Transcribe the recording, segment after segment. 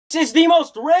This is the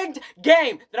most rigged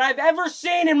game that I've ever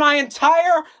seen in my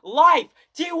entire life.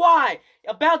 T.Y.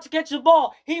 about to catch the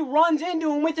ball. He runs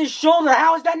into him with his shoulder.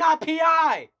 How is that not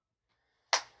P.I.?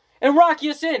 And Rock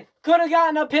Ya-Sin could have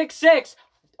gotten a pick six.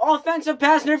 Offensive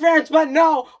pass interference, but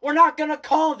no, we're not going to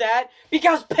call that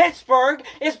because Pittsburgh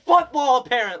is football,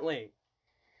 apparently.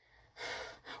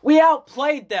 We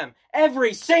outplayed them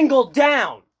every single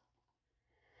down.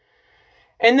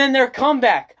 And then their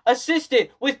comeback,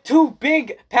 assisted with two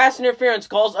big pass interference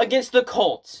calls against the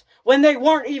Colts, when they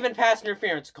weren't even pass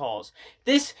interference calls.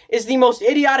 This is the most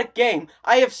idiotic game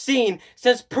I have seen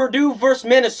since Purdue versus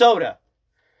Minnesota.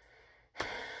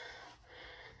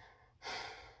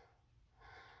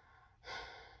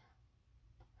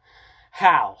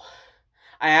 How?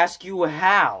 I ask you,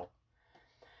 how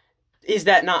is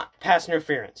that not pass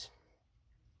interference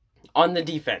on the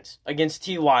defense against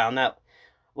T.Y. on that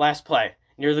last play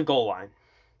near the goal line?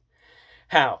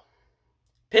 How?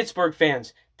 Pittsburgh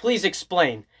fans, please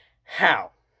explain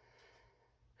how.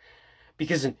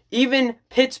 Because even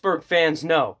Pittsburgh fans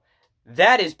know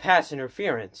that is pass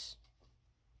interference.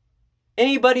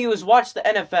 Anybody who has watched the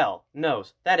NFL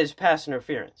knows that is pass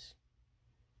interference.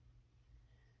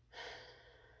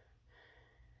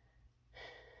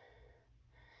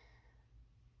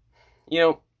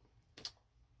 You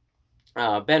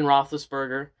know, Ben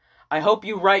Roethlisberger, I hope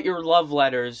you write your love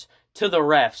letters to the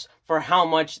refs for how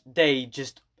much they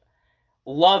just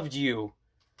loved you.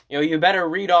 You know, you better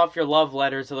read off your love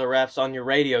letter to the refs on your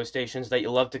radio stations that you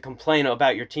love to complain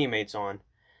about your teammates on.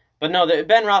 But no,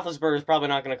 Ben Roethlisberger is probably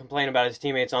not going to complain about his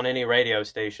teammates on any radio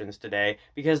stations today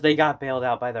because they got bailed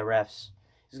out by the refs.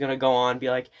 He's going to go on and be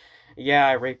like, yeah,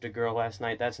 I raped a girl last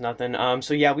night. That's nothing.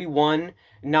 So yeah, we won.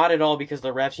 Not at all because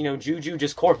the refs, you know, Juju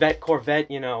just Corvette,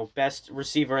 you know, best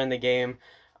receiver in the game.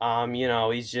 You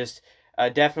know, he's just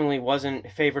definitely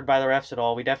wasn't favored by the refs at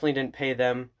all. We definitely didn't pay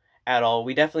them at all.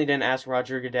 We definitely didn't ask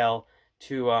Roger Goodell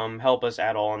to help us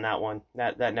at all on that one.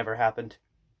 That never happened.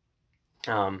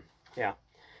 Yeah.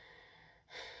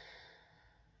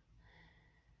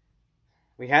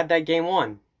 We had that game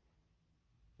won.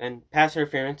 And pass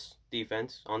interference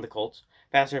defense on the Colts.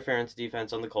 Pass interference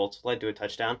defense on the Colts led to a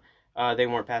touchdown. They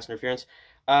weren't pass interference.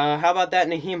 How about that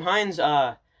Nyheim Hines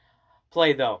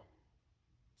play, though?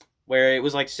 Where it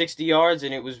was like 60 yards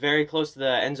and it was very close to the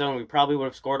end zone. We probably would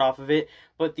have scored off of it.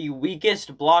 But the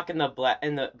weakest block in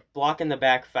the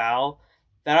back foul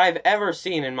that I've ever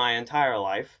seen in my entire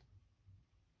life.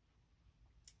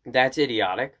 That's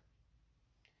idiotic.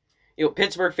 You know,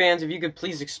 Pittsburgh fans, if you could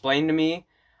please explain to me,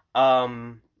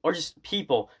 or just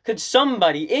people, could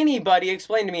anybody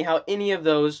explain to me how any of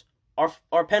those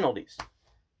are penalties?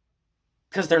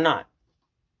 Because they're not.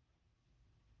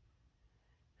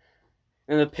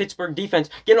 And the Pittsburgh defense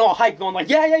getting all hyped, going like,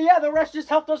 yeah, the refs just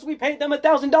helped us, we paid them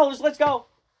 $1,000, let's go.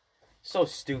 So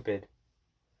stupid.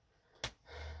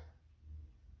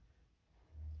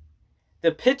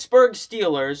 The Pittsburgh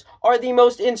Steelers are the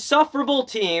most insufferable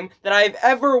team that I've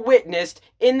ever witnessed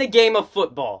in the game of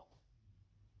football.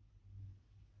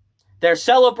 Their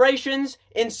celebrations,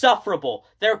 insufferable.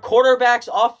 Their quarterback's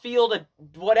off-field,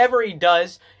 whatever he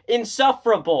does,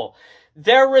 insufferable.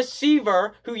 Their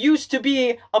receiver, who used to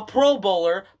be a Pro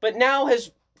Bowler, but now has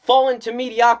fallen to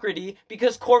mediocrity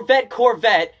because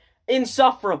Corvette,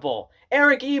 insufferable.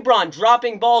 Eric Ebron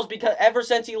dropping balls because ever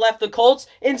since he left the Colts,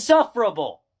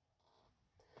 insufferable.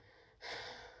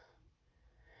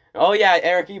 Oh yeah,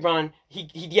 Eric Ebron,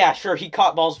 he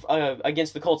caught balls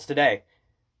against the Colts today.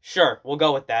 Sure, we'll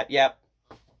go with that, yep.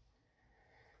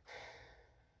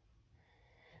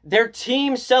 Their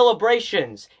team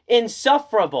celebrations,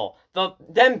 insufferable.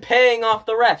 Them paying off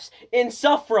the refs,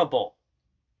 insufferable.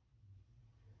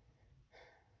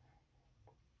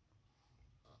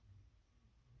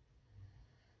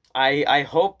 I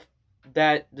hope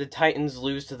that the Titans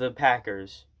lose to the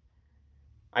Packers.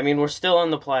 I mean, we're still in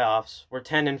the playoffs. We're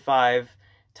 10-5,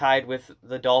 tied with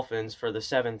the Dolphins for the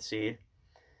 7th seed.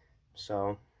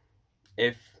 So,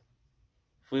 if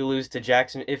we lose to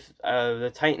if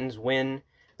the Titans win,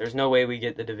 there's no way we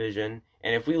get the division.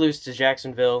 And if we lose to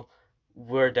Jacksonville,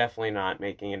 we're definitely not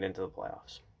making it into the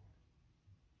playoffs.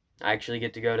 I actually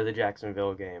get to go to the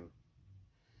Jacksonville game.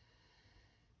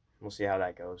 We'll see how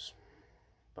that goes.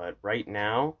 But right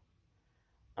now,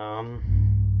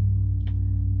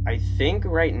 I think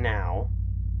right now,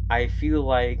 I feel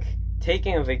like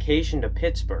taking a vacation to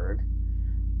Pittsburgh,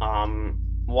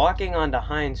 walking onto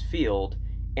Heinz Field,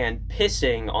 and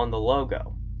pissing on the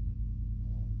logo.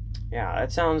 Yeah,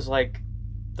 that sounds like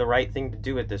the right thing to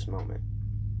do at this moment.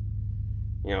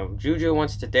 You know, Juju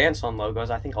wants to dance on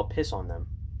logos, I think I'll piss on them.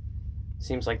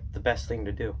 Seems like the best thing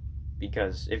to do.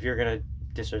 Because if you're going to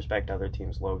disrespect other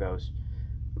teams' logos,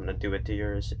 I'm gonna do it to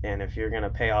yours. And if you're gonna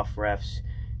pay off refs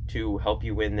to help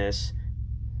you win this,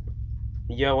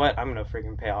 you know what? I'm gonna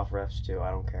freaking pay off refs too.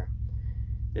 I don't care.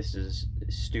 This is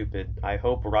stupid. I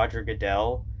hope Roger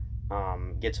Goodell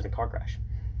gets in a car crash.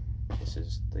 This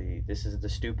is the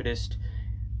stupidest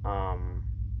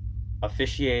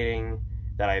officiating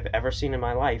that I've ever seen in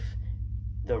my life.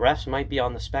 The refs might be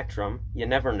on the spectrum. You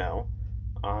never know.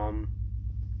 I'm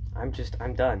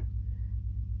done.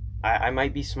 I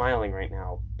might be smiling right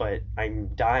now, but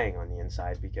I'm dying on the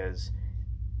inside because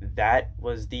that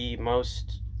was the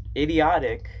most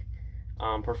idiotic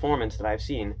performance that I've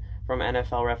seen from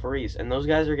NFL referees. And those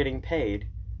guys are getting paid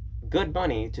good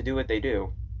money to do what they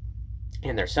do,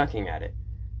 and they're sucking at it.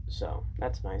 So,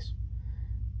 that's nice.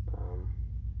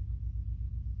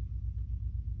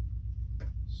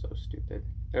 So stupid.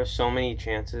 There's so many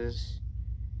chances.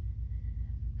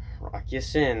 Rock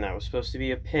Ya-Sin, that was supposed to be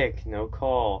a pick, no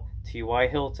call. T.Y.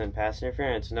 Hilton, pass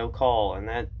interference, no call. And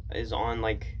that is on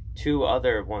like 2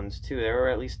 other ones too. There were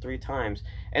at least 3 times.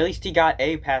 At least he got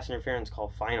a pass interference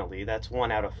call finally. That's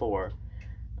 1 out of 4.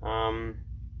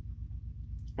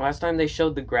 Last time they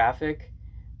showed the graphic,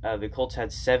 the Colts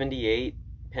had 78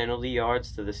 penalty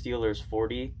yards to the Steelers'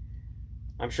 40.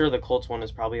 I'm sure the Colts one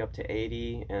is probably up to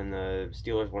 80, and the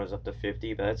Steelers one is up to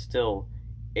 50, but that's still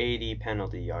 80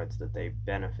 penalty yards that they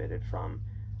benefited from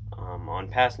on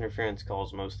pass interference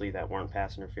calls mostly that weren't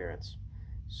pass interference.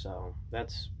 So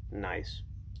that's nice.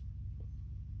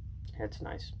 That's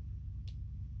nice.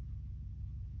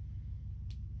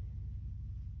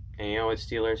 And you know what,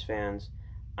 Steelers fans?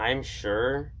 I'm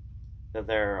sure that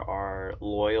there are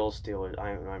loyal Steelers.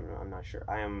 I'm not sure.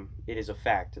 It is a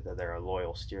fact that there are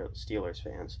loyal Steelers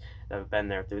fans that have been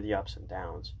there through the ups and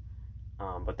downs.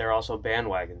 But there are also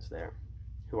bandwagons there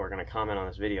who are going to comment on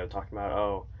this video talking about,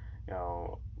 oh,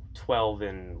 12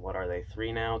 and what are they,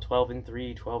 3 now? 12 and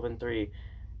 3, 12 and 3.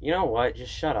 You know what?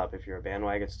 Just shut up if you're a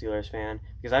bandwagon Steelers fan,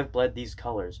 because I've bled these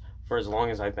colors for as long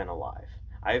as I've been alive.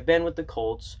 I've been with the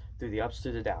Colts through the ups,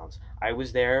 through the downs. I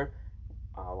was there.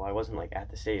 Well, I wasn't like at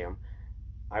the stadium.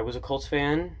 I was a Colts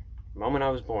fan the moment I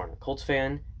was born. A Colts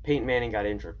fan, Peyton Manning got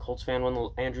injured. Colts fan when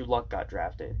Andrew Luck got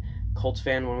drafted. Colts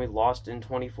fan when we lost in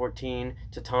 2014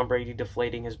 to Tom Brady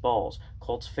deflating his balls.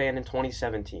 Colts fan in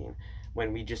 2017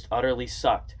 when we just utterly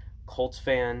sucked. Colts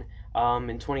fan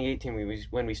in 2018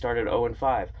 when we started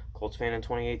 0-5. Colts fan in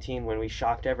 2018 when we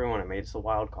shocked everyone and made it to the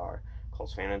wild card.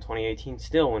 Colts fan in 2018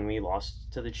 still when we lost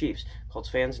to the Chiefs. Colts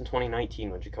fans in 2019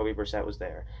 when Jacoby Brissett was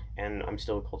there. And I'm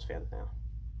still a Colts fan now.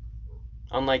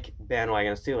 Unlike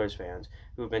bandwagon Steelers fans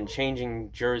who have been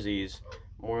changing jerseys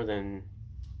more than,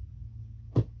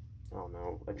 I don't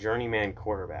know, a journeyman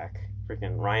quarterback.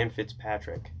 Freaking Ryan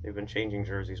Fitzpatrick. They've been changing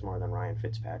jerseys more than Ryan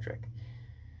Fitzpatrick.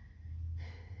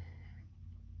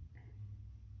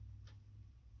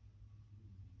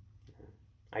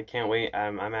 I can't wait.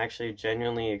 I'm actually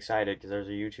genuinely excited because there's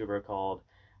a YouTuber called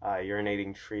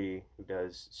Urinating Tree who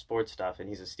does sports stuff, and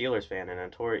he's a Steelers fan,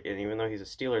 and even though he's a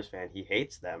Steelers fan, he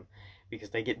hates them because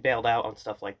they get bailed out on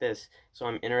stuff like this. So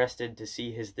I'm interested to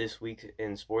see his This Week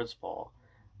in Sports Ball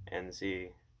and see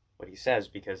what he says,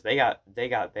 because they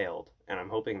got bailed, and I'm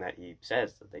hoping that he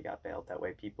says that they got bailed. That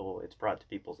way it's brought to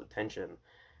people's attention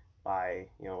by,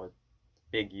 a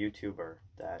big YouTuber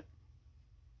that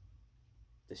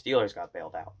the Steelers got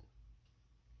bailed out.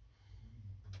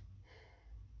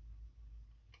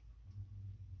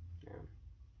 Yeah.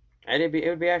 And it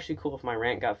would be actually cool if my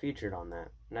rant got featured on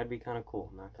that. And that'd be kind of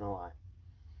cool, not gonna lie.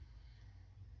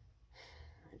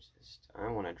 I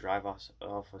want to drive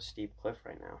off a steep cliff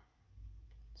right now.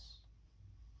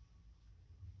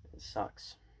 It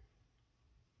sucks.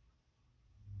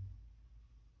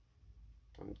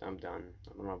 I'm done.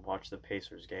 I'm gonna watch the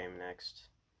Pacers game next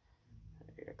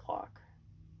at 8 o'clock.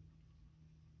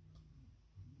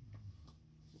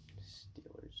 Steelers.